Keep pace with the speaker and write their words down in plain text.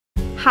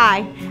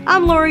Hi,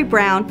 I'm Lorie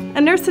Brown, a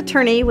nurse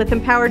attorney with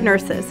Empowered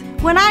Nurses.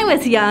 When I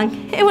was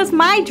young, it was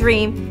my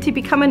dream to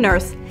become a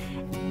nurse,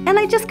 and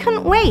I just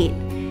couldn't wait.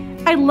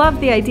 I loved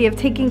the idea of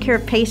taking care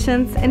of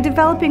patients and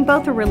developing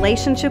both a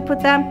relationship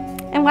with them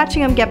and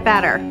watching them get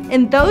better.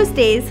 In those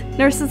days,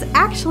 nurses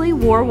actually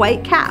wore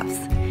white caps.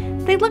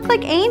 They looked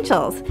like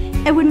angels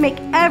and would make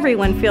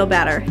everyone feel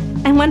better.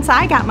 And once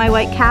I got my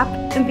white cap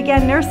and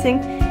began nursing,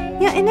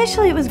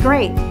 initially it was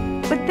great,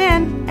 but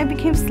then I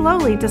became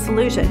slowly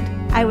disillusioned.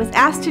 I was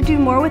asked to do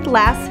more with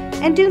less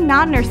and do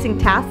non-nursing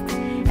tasks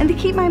and to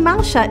keep my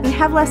mouth shut and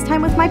have less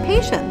time with my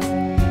patients.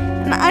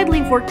 And I'd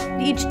leave work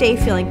each day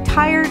feeling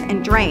tired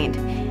and drained.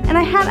 And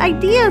I had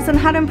ideas on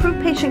how to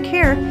improve patient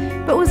care,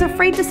 but was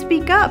afraid to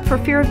speak up for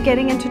fear of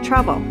getting into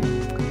trouble.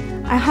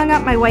 I hung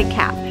up my white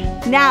cap.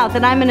 Now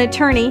that I'm an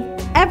attorney,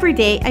 every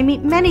day I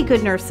meet many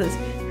good nurses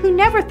who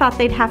never thought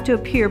they'd have to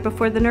appear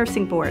before the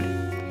nursing board.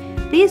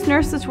 These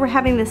nurses were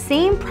having the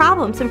same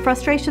problems and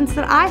frustrations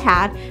that I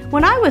had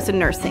when I was in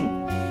nursing.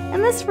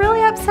 And this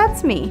really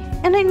upsets me,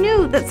 and I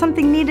knew that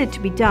something needed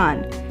to be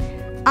done.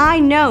 I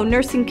know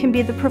nursing can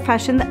be the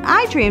profession that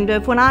I dreamed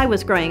of when I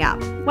was growing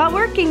up. While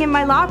working in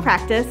my law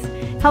practice,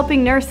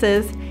 helping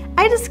nurses,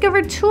 I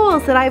discovered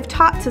tools that I've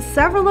taught to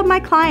several of my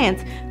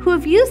clients who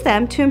have used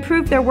them to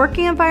improve their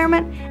working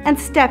environment and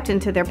stepped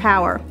into their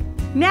power.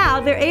 Now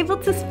they're able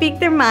to speak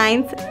their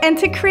minds and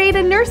to create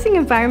a nursing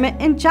environment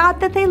and job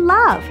that they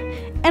love.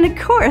 And of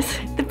course,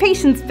 the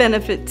patients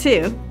benefit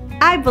too.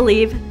 I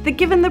believe that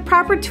given the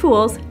proper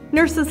tools,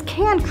 nurses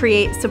can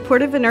create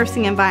supportive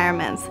nursing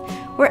environments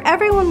where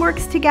everyone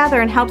works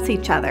together and helps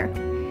each other.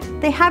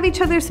 They have each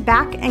other's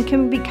back and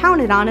can be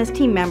counted on as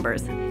team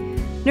members.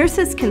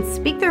 Nurses can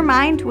speak their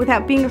mind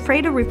without being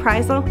afraid of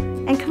reprisal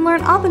and can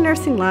learn all the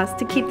nursing laws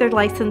to keep their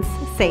license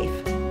safe.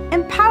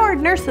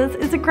 Empowered Nurses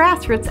is a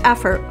grassroots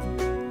effort.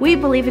 We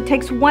believe it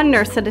takes one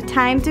nurse at a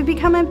time to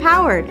become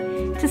empowered,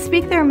 to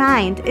speak their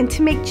mind, and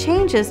to make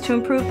changes to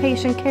improve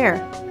patient care.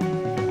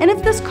 And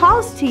if this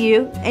calls to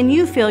you and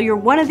you feel you're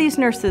one of these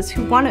nurses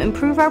who want to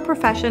improve our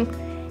profession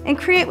and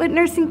create what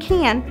nursing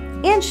can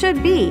and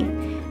should be,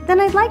 then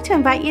I'd like to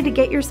invite you to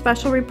get your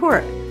special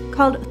report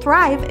called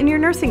Thrive in Your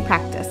Nursing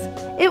Practice.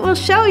 It will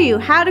show you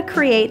how to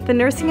create the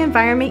nursing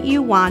environment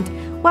you want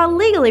while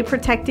legally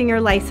protecting your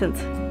license.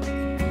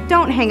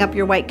 Don't hang up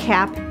your white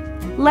cap.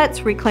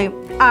 Let's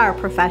reclaim our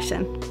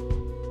profession.